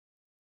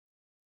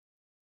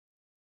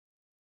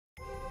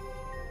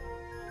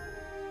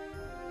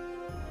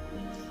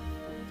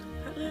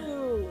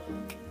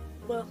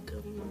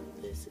welcome.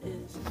 This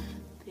is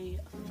the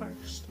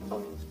 1st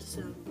of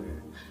December,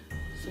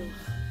 so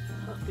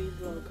happy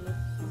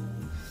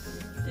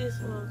Vlogmas. These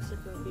vlogs are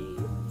going to be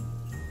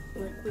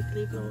like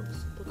weekly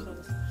vlogs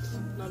because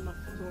none of my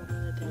going in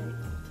a day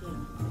to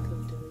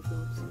include daily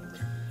vlogs.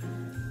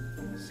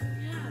 So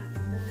yeah,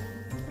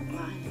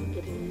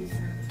 it is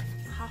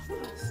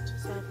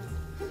 7:30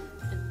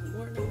 in the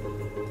morning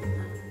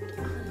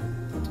and I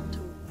am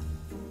to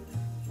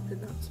and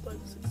that's about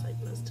as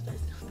exciting as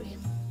today's gonna be.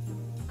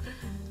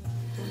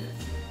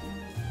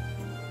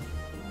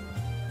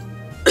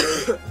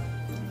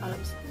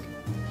 I'm sick.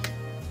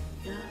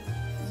 Yeah.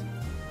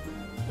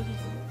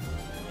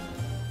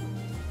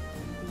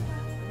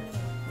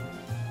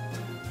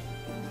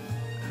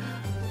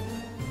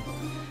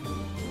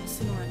 So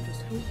now I'm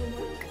just home from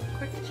work,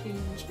 quick change,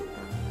 and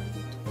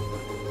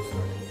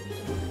starting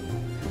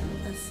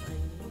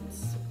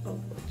assignments, of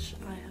which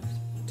I have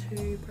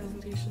 2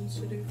 presentations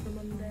to do for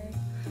Monday,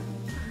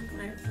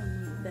 and I have done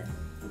very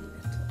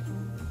little.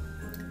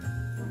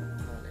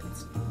 And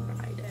it's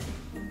Friday.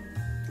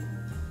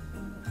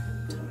 I'm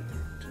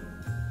tired.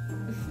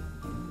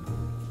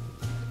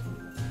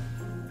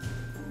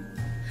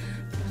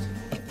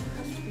 But it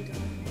has to be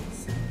done.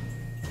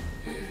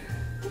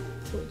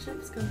 So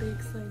it's gonna be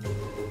exciting.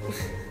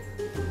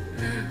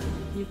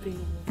 You've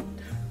been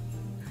warned.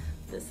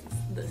 This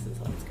is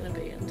how it's gonna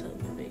be until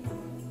maybe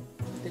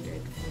the day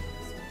before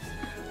Christmas.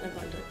 I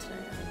found out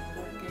today I'm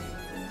working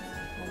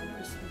on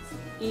Christmas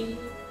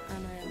Eve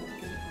and I am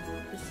working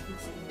on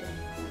Christmas Day.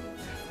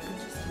 I'm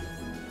just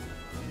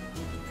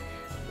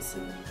so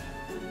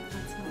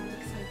that's not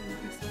exciting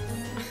Christmas.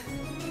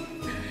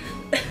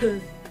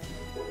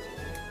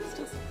 It's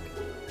just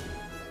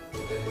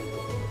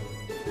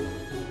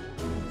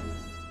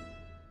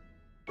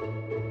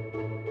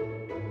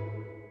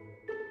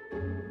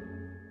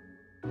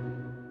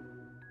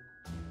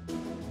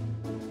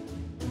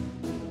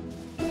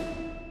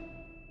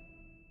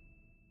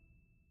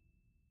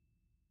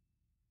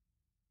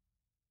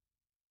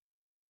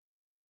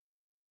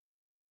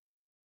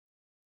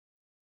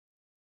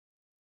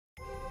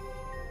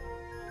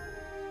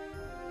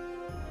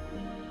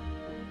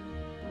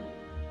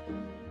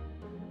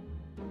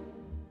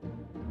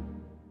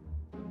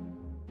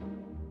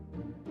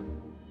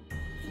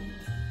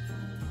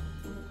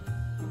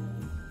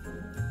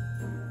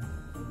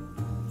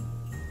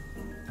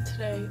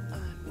today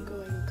I'm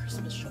going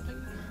Christmas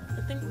shopping,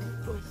 I think,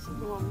 with my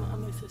mum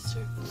and my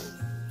sister.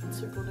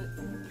 So we're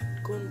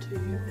going to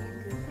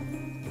Vancouver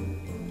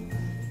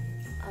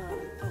and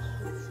I'll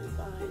hopefully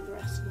buy the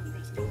rest of my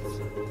presents.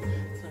 So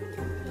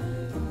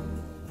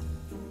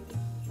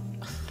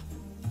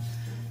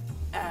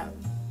I have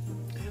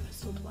a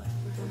still to buy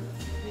for her.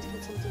 I need to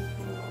get something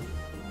for my mum.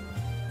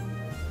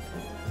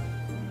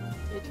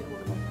 I need to get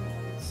one of my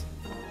friends.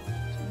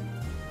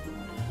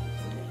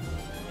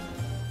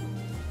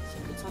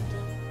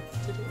 Something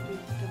to do in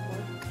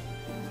work.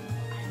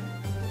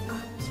 I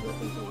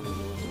absolutely don't know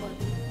what to buy.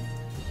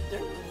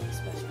 There are many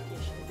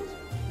specifications,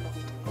 not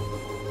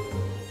alcohol.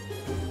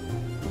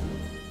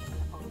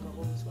 And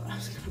alcohol is what I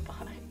was going to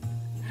buy,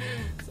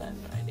 because I have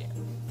no idea.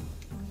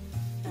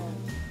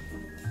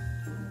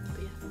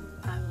 But yeah,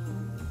 I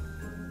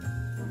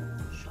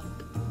will shop.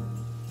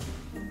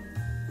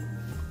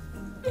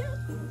 Yeah.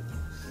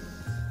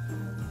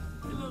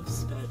 I love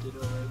spending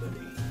all my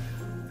money.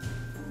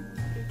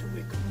 To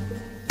wake up.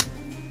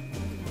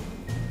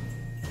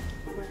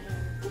 My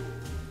hair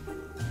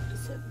is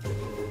set pretty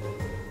well.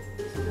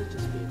 This will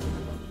just be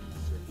another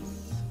since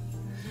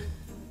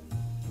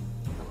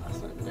the last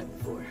night the night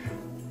before.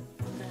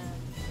 I'm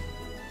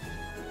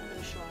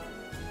gonna shower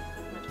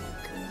my dog,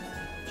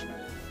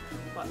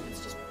 but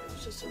it's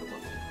just a little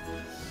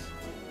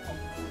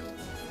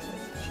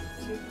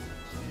cute.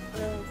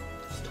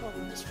 This top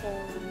is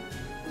from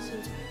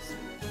Spence.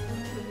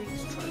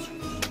 These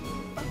trousers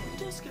are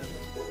disco.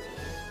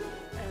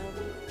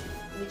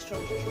 These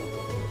trousers are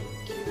really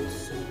cute,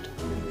 suit,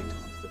 really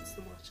top fits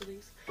the match of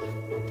these. I'm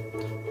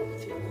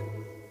feeling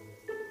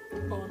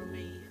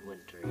autumny,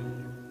 wintry,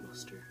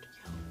 mustard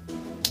yellow.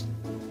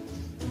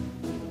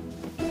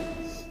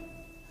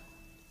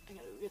 I'm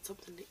gonna go get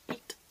something to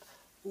eat,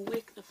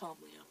 wake the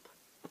family up,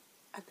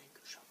 and then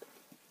go shopping.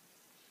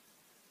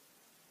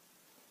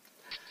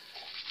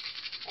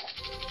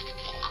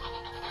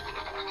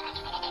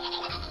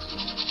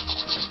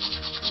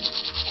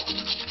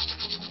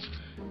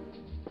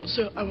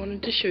 So I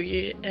wanted to show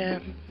you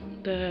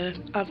the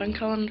advent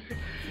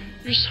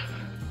calendars.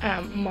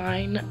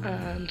 Mine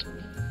and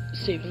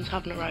Stephen's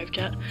haven't arrived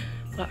yet,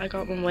 but I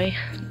got one way.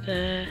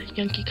 The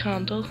Yankee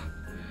Candle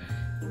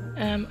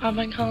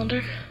advent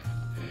calendar.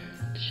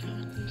 So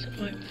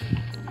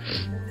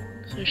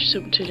there's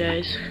soap 2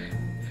 days.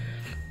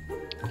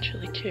 It's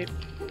really cute.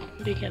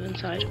 Maybe get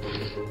inside.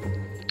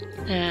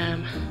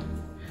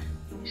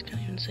 You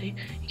can't even see.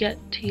 You get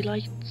tea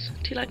light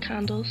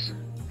candles.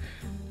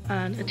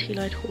 And a tea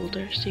light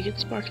holder, so you get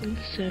sparkling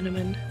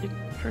cinnamon, the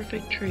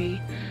perfect tree,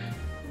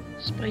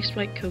 spiced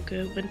white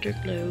cocoa, winter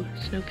glow,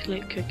 snow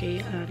flake cookie,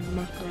 and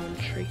macaron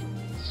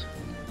treats.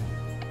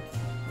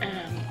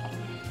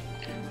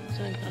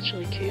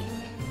 actually cute.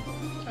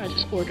 I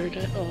just ordered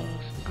it off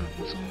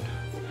Amazon.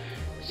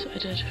 So I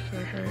did for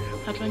her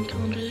advent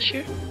calendar this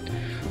year.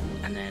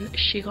 And then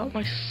she got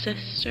my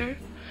sister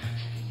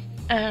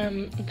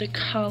the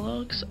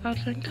Kellogg's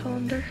advent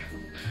calendar,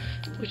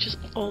 which is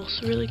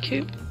also really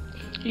cute.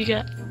 You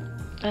get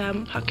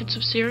packets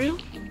of cereal.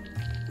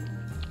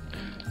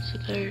 So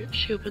there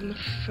she opened the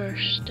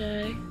first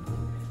day.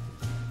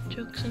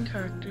 Jokes and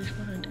characters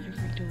behind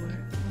every door.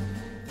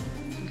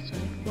 It's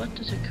like, what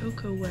does a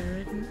Coco wear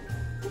in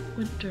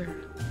winter?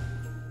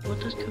 What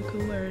does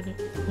Coco wear in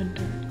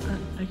winter?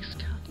 An ice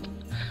cap.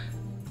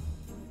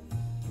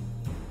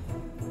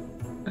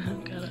 I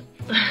don't get it.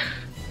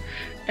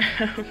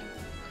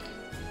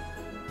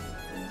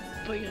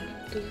 But yeah,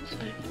 does it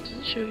say? Does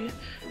it show you?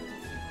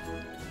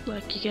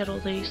 Like you get all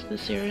the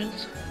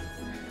cereals,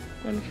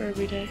 one for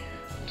every day.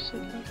 Just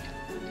like that.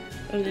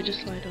 Oh, they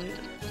just slide out.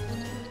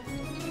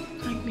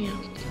 Thank me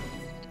out.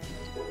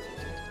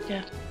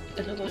 Yeah,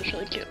 I thought that was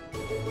really cute.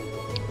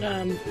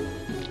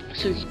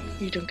 So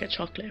you don't get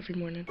chocolate every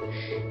morning.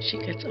 She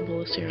gets a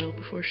bowl of cereal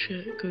before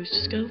she goes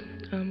to school,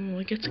 and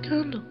Mummy gets a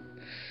candle.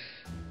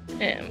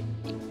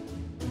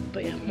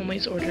 But yeah,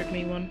 Mummy's ordered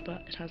me one,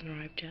 but it hasn't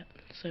arrived yet,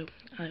 so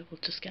I will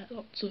just get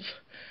lots of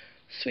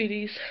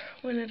sweeties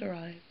when it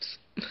arrives.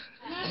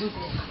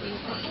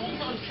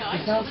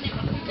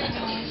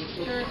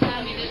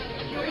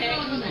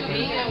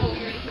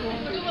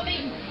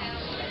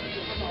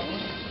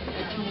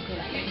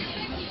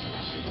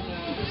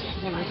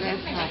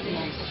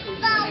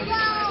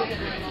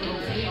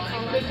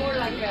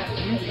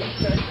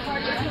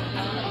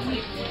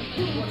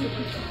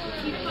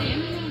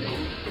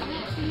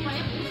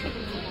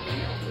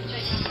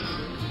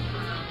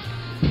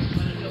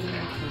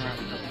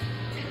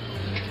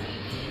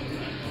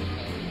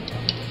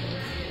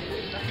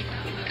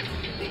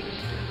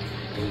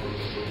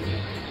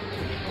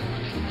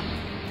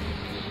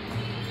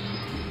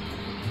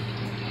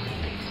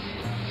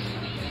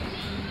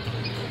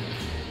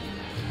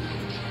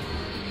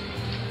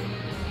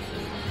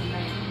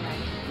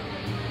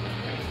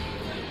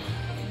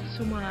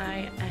 So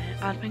my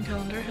advent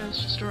calendar has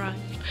just arrived.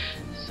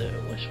 So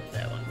which one do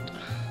I want?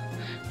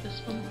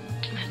 This one?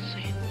 Let's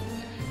see.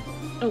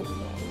 Oh.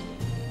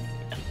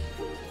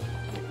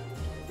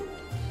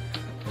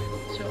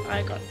 So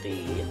I got the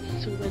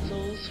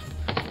Swizzles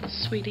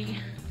Sweetie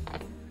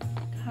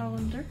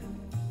calendar.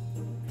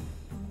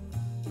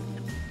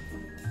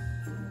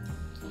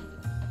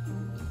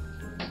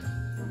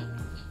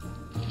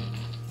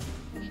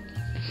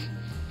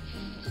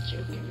 It's a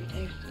joke every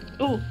day.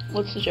 Oh,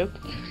 what's the joke?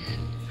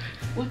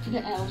 What do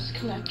the elves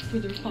collect for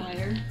their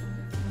fire?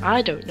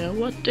 I don't know.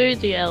 What do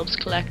the elves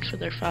collect for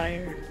their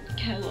fire?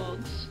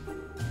 Kellogg's.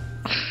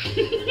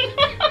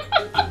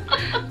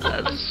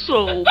 That's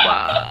so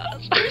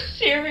bad. They're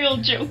cereal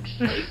jokes.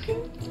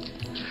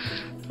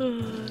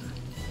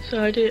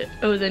 So I do.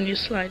 Oh, then you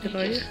slide it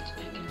out. Just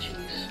pick and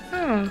choose.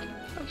 Oh,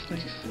 that's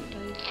nice.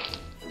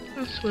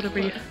 That's whatever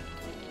you.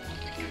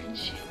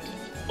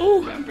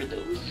 Oh, Remember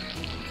those?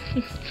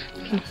 And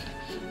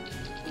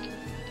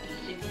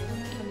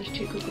there's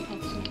 2 Cocoa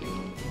Pops in the green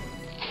one.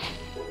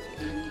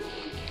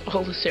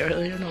 all the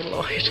cereal you're not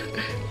allowed.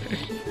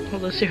 All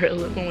the cereal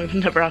that Mum would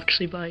never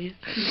actually buy you.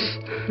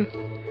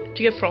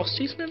 Do you get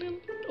Frosties, Lillian?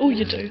 Oh,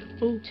 you do.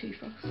 Oh, 2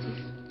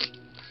 Frosties.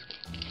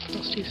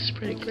 Frosties is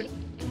pretty great.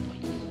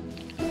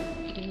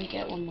 You can only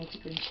get 1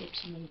 multigrain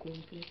chips and 1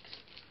 cornflakes.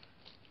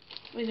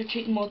 Wait, they're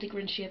treating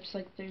multigrain chips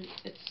like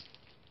it's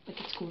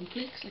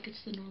cornflakes, like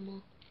it's the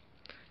normal.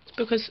 It's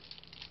because,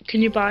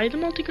 can you buy the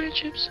multigrain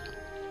chips?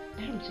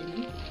 I haven't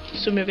seen them.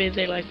 So maybe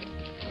they like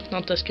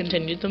not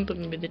discontinued them, but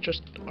maybe they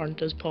just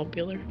aren't as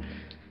popular.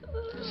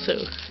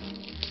 So,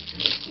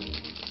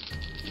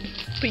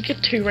 but you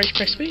get 2 Rice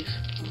Krispies.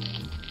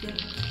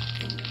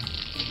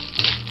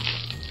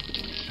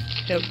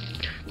 Yep.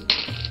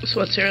 So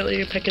what cereal are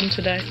you picking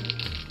today?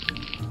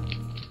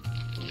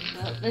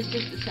 Well, this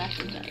is the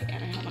second day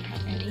and I haven't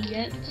had any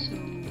yet, so...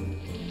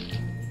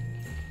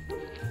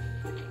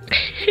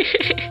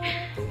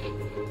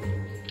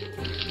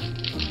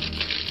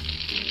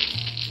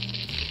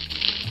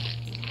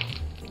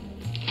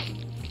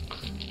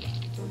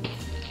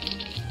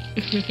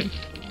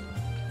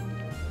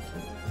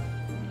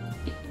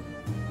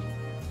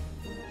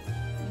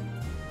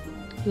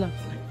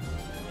 Lovely.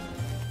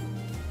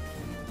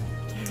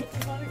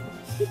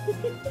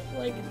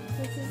 Like,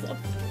 this is a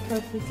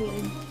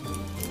perfectly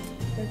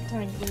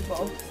rectangular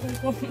box.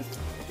 Like,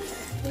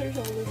 there's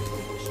all this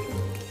extra.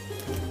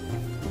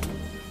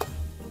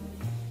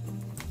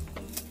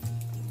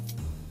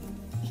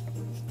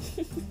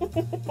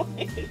 Why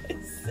did I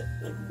sit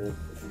like this?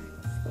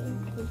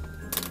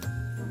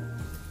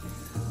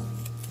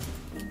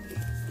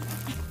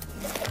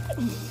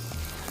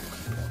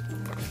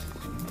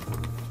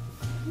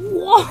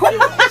 What?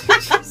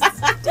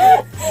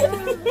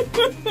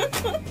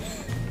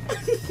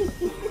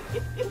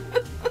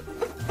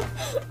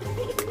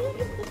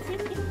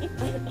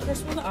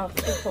 Christmas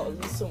actually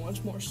causes so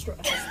much more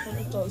stress than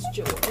it does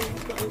joy.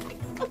 Like,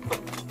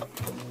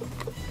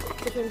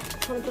 if I'm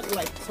trying to put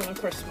lights on a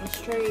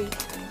Christmas tree,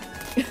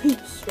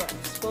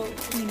 stressful.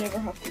 You never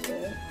have to do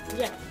it.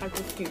 Yeah, I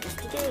refuse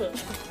to do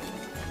it.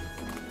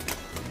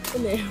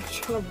 And then I'm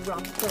trying to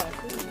wrap that.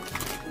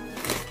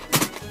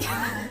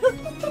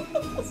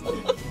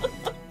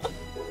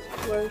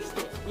 Where's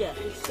the... Yeah,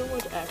 there's so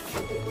much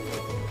extra.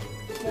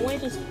 Molly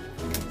just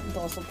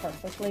does it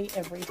perfectly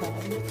every time.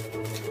 I'm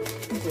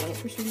doing it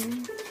for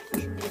someone.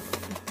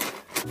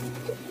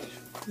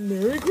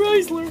 Merry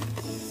Chrysler!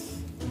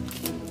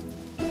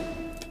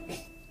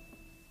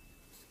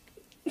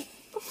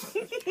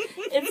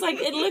 It's like,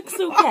 it looks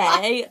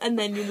okay, and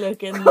then you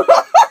look in the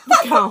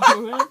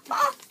camera.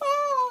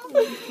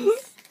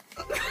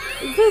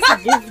 Is this a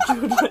gift you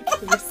would like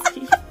to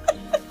receive?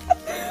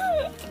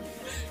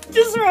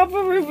 Just wrap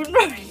a ribbon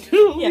right.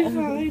 It'll Yeah. be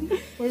fine.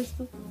 Where's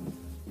the...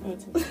 Oh,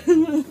 it's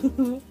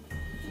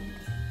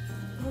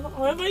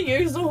Why have I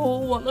used the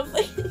whole one of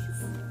these?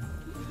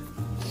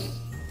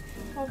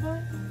 Have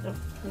I? No.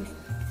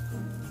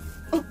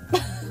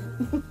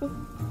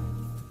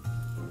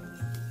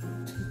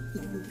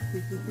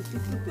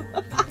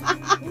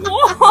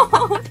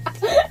 What?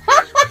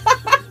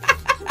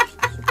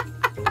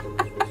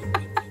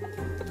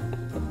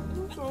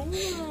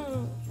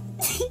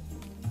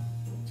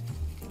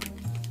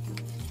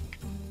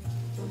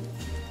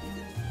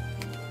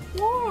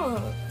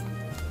 What?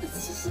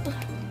 It's just...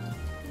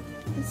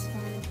 It's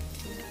fine.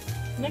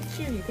 Next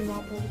year you can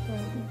wrap all the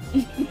presents.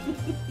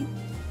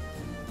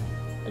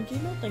 And do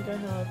you not think I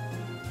have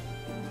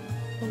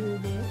a whole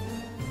day?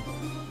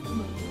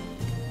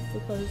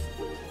 Because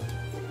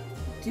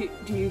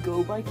Do you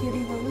go by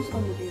Kitty Rose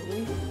on the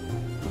daily?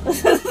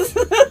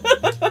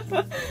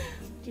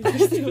 do you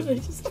just do what I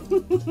just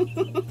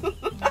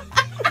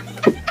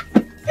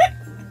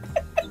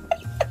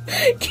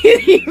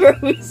Kitty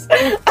Rose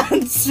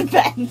and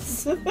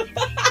Spence.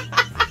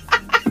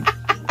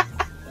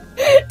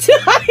 Do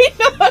I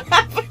not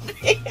have a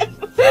name?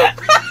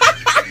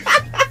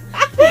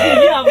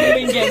 You haven't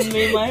been giving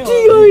me my Do own.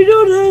 I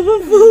not have a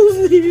full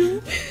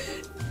name?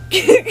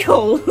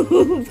 Call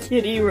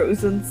Kitty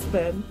Rose and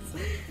Spence.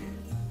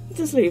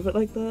 Just leave it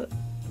like that.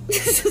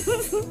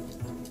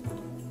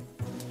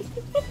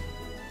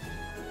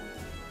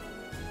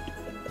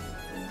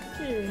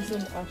 Here's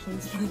an Ashley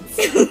Spence.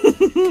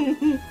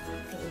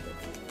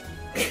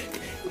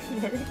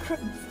 Merry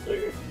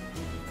Chrysler.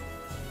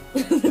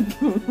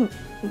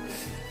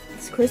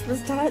 It's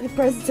Christmas time, the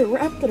presents are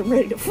wrapped, and I'm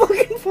ready to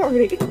fucking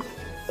party.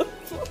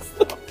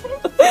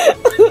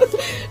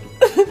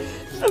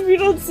 Have you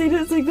not seen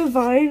it? It's like the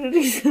Vine, and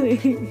he's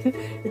like,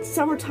 it's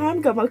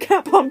summertime, got my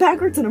cap on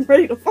backwards, and I'm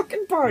ready to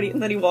fucking party.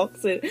 And then he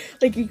walks in,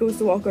 like he goes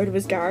to walk out of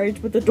his garage,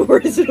 but the door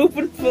isn't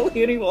open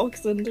fully, and he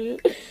walks into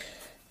it.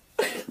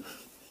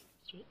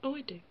 Oh,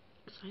 I do.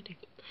 Exciting.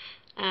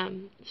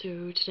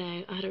 So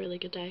today I had a really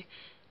good day.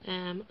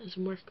 I was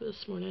in work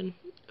this morning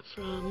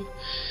from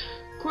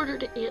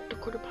 8:15 to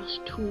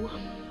 2:15,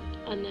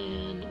 and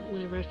then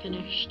whenever I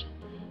finished,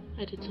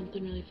 I did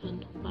something really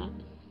fun, but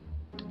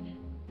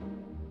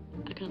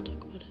I can't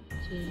talk about it.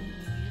 So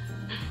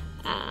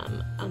yeah.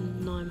 And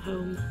now I'm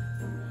home,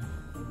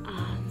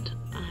 and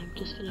I'm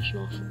just finishing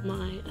off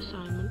my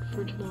assignment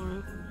for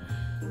tomorrow.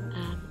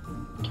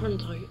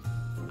 Turns out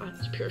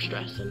it's pure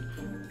stressing,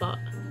 but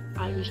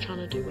I was trying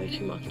to do way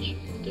too much.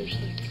 There's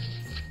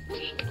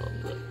like all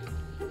the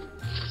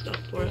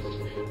stuff for it,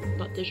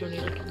 but there's only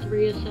like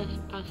 3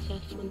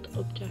 assessment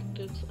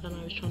objectives, and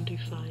I was trying to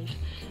do 5.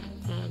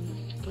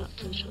 But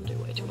I was trying to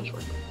do way too much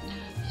work.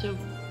 So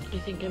I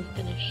think I'm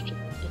finished.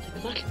 It's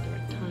exactly the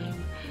right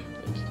time.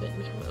 I'm just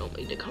waiting for my own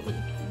to come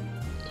and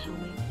tell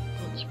me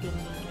what's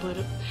really bad about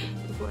it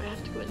before I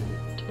have to go in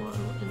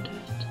tomorrow and do it.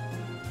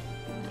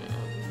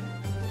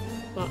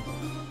 But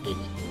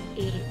it's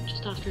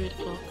just after 8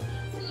 o'clock,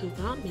 so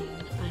that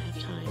means I have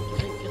time to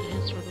like get a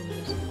head start on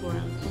this, or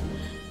else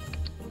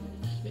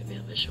just maybe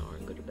have a shower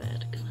and go to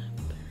bed because I'm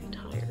very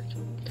tired.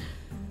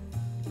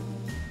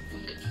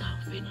 That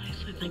would be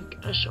nice. I think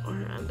a shower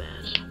and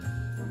bed.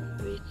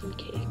 Maybe eat some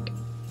cake.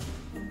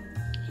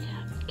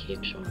 Yeah,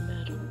 cake, shower and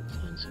bed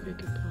sounds like a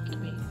good plan to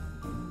me.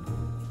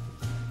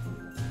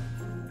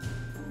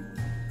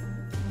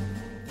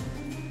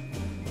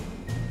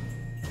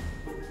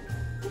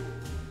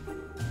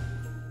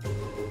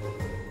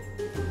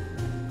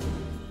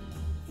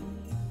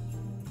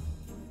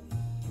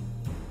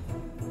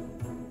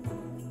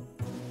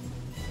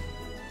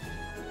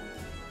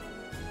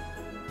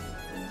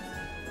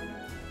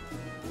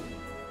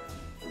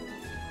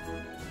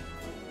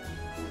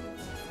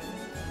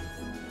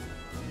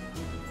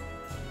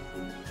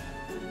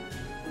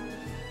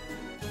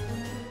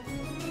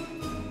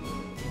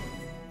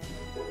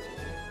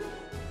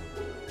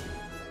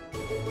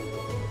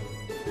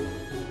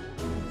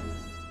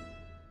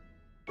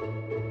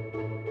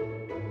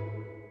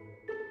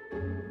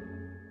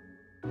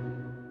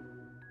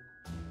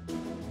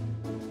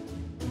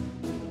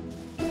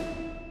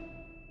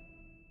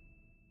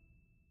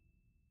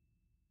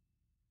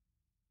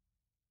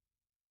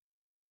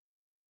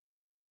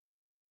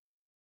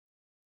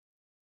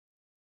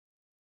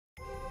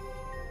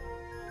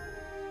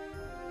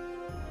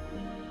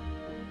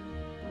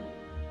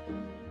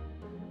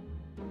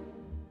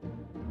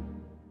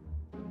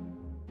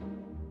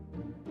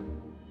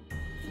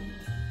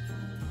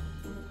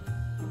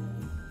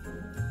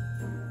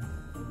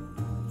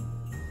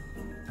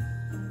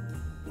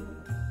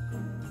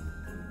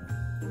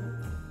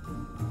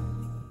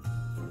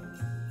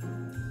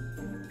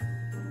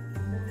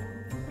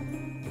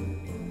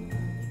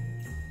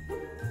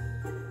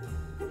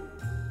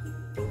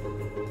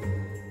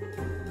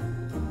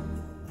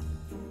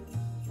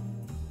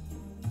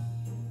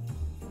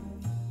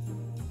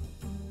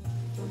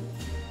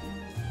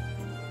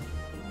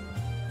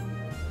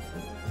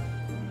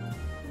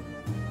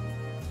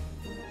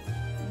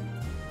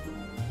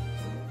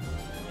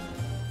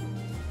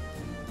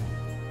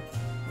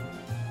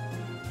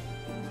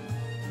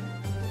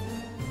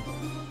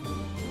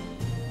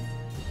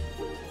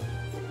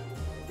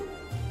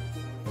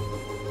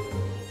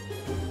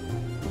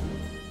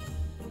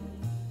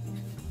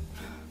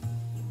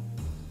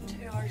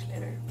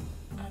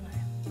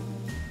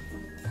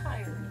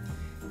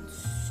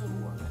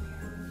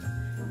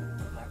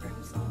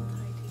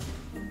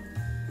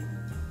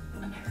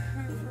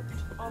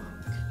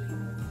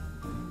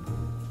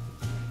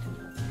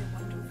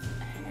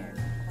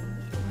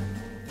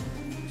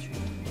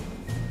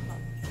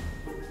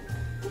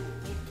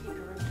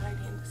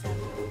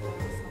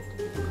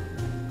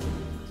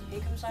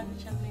 behind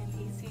the chimney and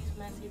he sees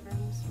messy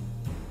rooms.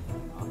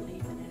 I'm not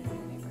leaving it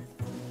anywhere.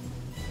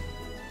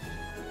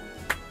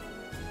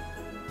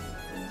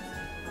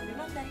 Happy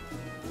Monday.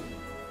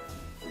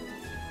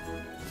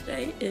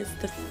 Today is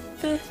the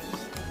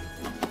 5th.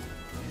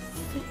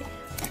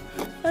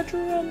 A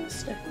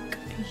drumstick.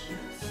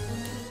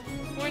 Yes.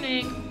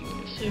 Morning.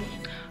 So,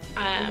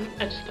 I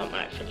just thought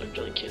my outfit looked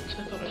really cute, so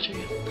I thought I'd show you.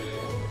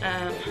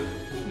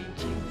 Need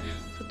to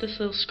put this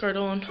little skirt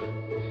on.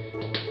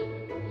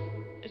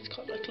 It's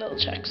got like little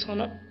checks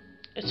on it.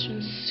 It's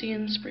from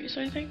Sainsbury's,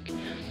 I think.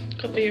 A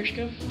couple of years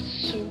ago.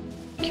 So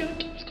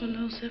cute. It's got a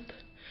little zip.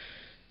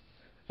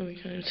 Oh, we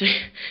can't even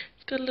see.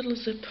 It's got a little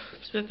zip.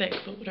 It's a bit big,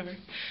 but whatever.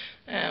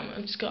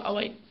 I've just got a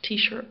white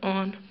t-shirt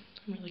on.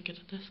 I'm really good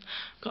at this.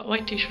 Got a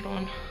white t-shirt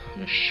on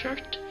and a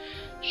shirt.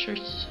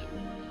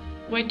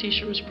 White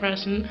t-shirt was a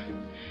present.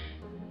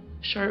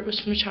 Shirt was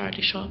from a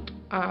charity shop,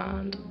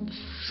 and the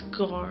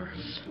scarf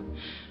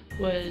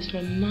was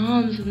my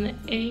mom's in the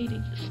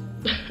 80s.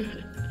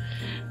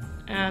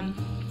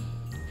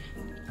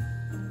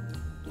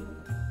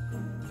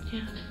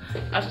 Yeah.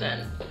 I've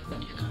done.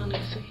 You can't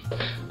even see.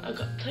 I've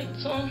got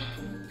tights on.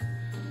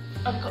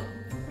 I've got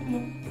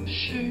my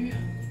shoe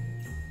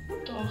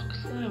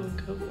docks. There we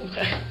go.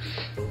 Okay.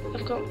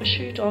 I've got my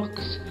shoe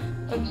docks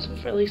and some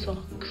frilly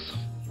socks.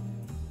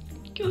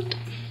 Cute.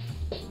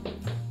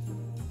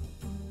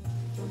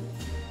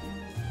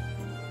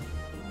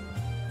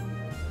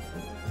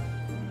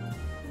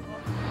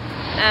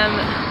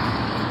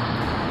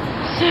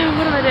 So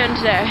what am I doing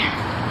today?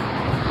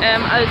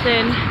 I was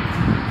in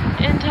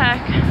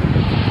tech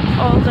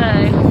all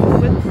day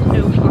with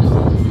no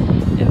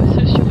classes. It was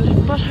so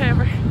stupid. But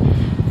however,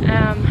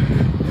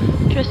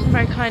 Tristan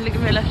very kindly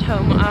gave me a lift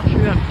home after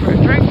we went for a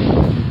drink.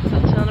 I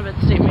was feeling a bit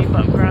steamy,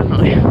 but I'm grand now.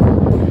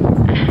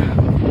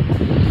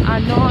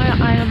 And now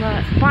I am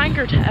at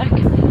Bangor Tech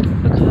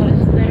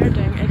because they're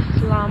doing a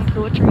slam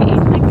poetry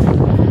evening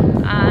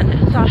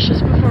and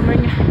Sasha's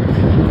performing,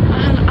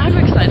 and I'm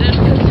excited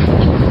because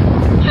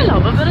I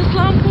love a bit of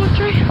slam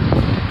poetry.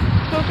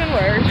 Spoken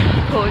word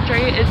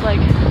poetry is like,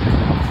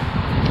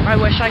 I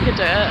wish I could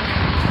do it.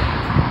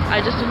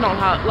 I just did not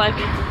have, like,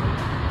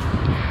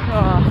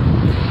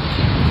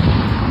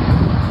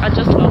 I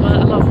just love it.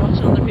 I love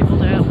watching other people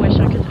do it. Wish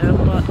I could do it,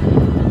 but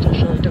I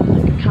just really don't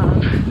think I can.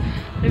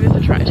 Maybe if I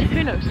tried,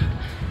 who knows.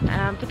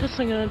 But that's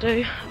what I'm gonna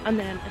do, and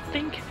then I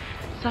think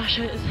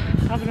Sasha is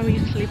having a wee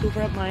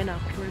sleepover at mine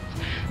afterwards,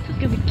 so it's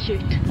gonna be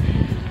cute.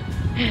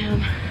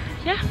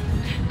 Yeah,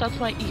 that's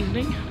my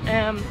evening.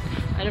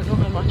 I don't know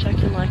how much I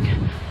can like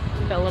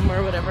film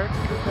or whatever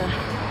because it's a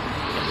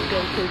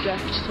school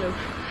project, so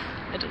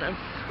I don't know.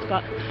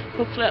 But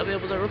hopefully I'll be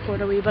able to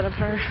record a wee bit of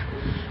her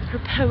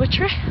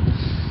poetry.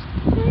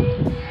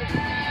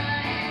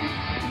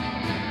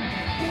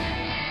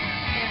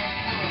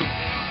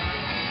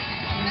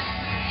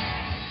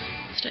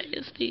 Today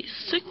is the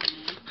 6th.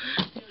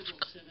 What have we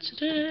got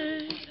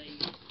today?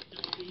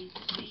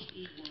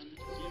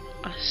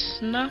 A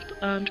snap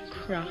and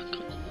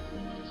crackle.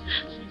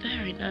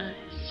 Very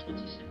nice.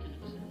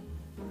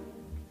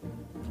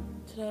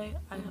 Today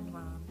I have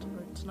planned,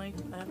 or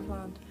tonight I have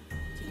planned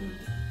to go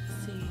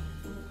see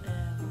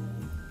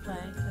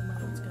play in my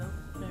old school,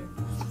 their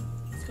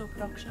school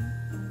production,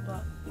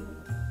 but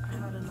I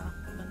had a nap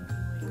and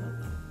didn't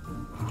wake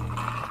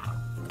up.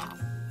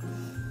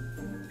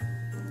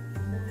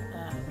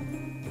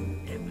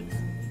 It was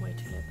way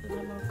too late by the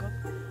time I woke up.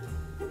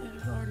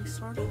 It had already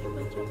started by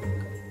the time I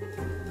woke up.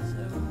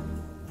 So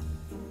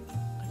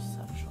I just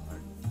had a shower,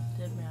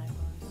 did my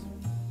eyebrows,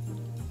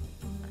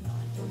 and now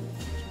I'm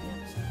watching the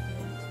episode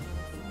of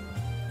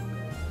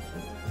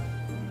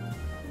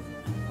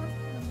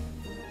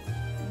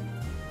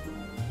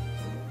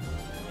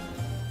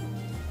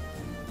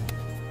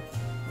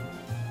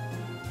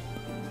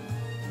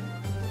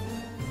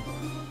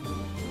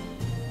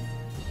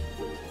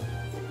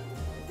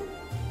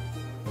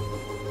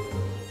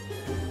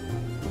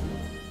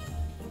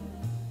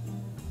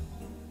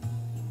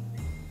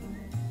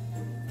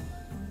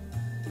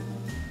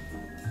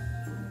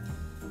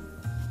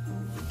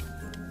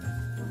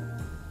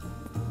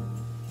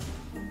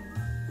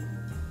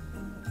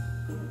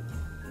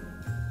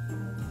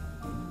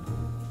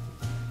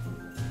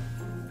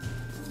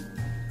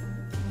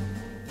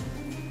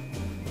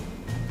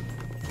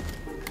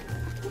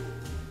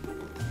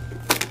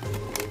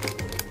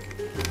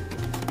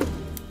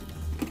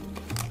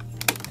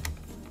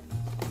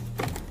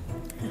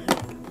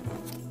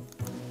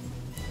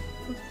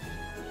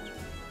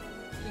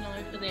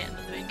for the end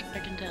of the week, I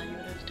can tell you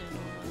what I was doing on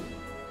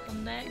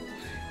Sunday.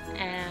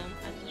 I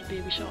did a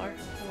baby shower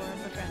for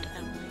my friend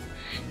Emily.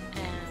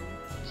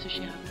 So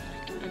she hadn't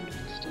like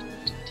announced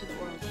it to the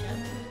world yet.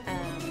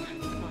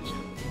 Come on,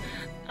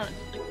 and I'm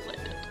so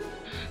excited.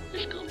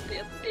 There's gonna be a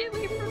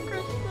baby for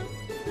Christmas.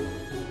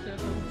 So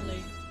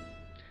hopefully,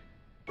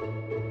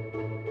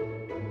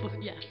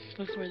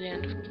 before the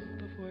end of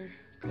before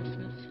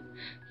Christmas,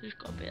 there's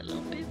gonna be a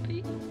little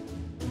baby.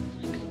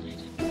 So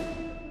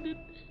excited.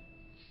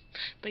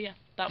 But yeah,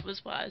 that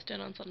was what I was doing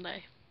on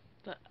Sunday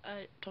that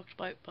I talked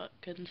about but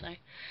couldn't say.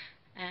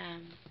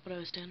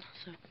 was doing,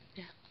 so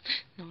yeah.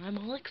 No, I'm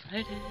all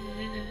excited. I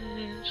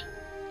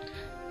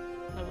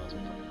was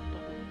before,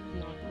 but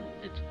no,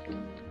 it's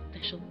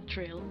official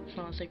trail. It's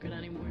not a secret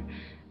anymore.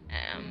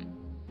 Yeah.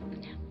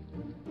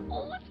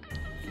 Oh, it's good.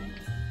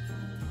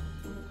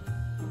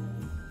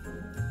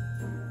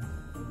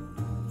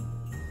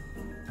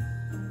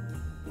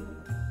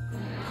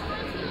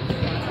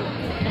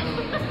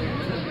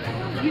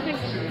 You think?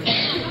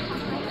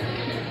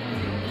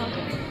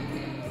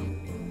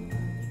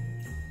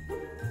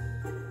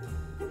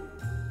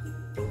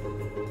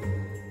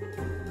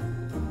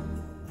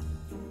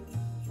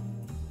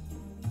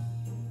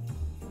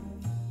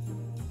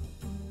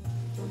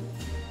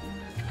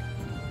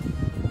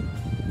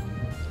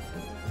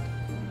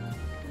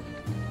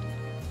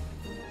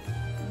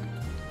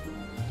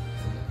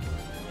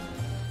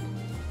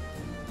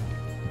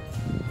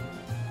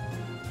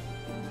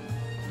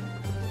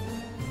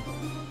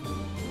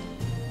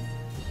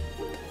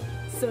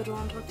 So I don't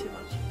want to talk too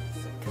much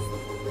because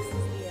this is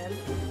the end.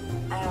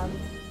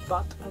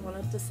 But I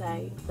wanted to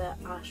say that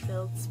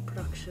Ashfield's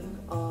production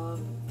of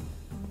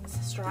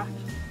Sister Act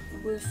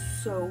was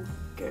so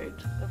good.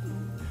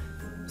 I'm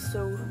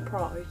so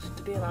proud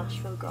to be an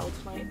Ashfield girl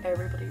tonight.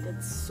 Everybody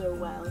did so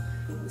well.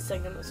 The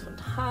singing was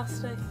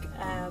fantastic.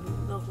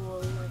 The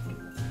whole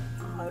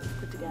how it was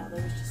put together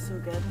was just so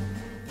good.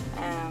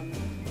 And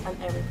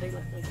everybody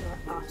looked like they were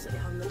absolutely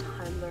having the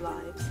time of their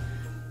lives.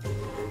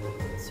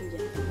 So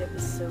yeah, it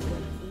was so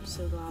good. I'm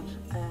so glad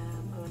I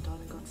went on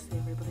and got to see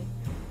everybody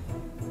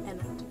in it.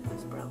 It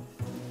was brilliant.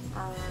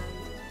 And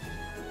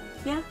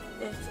yeah,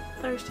 it's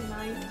Thursday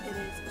night. It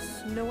is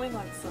snowing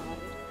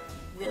outside.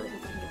 Really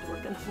hope I can get to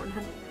work in the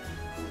morning.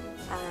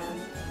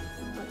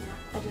 But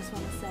yeah, I just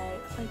want to say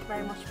thank you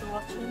very much for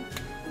watching.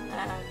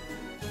 And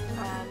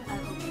I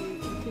hope you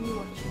continue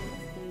watching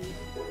the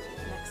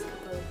next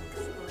couple of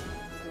weeks.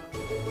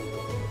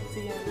 So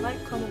yeah, like,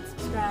 comment,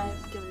 subscribe,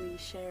 give it a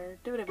share,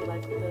 do whatever you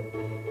like with it.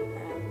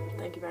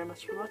 Thank you very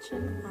much for watching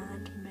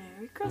and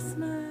Merry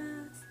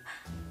Christmas!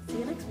 See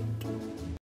you next week.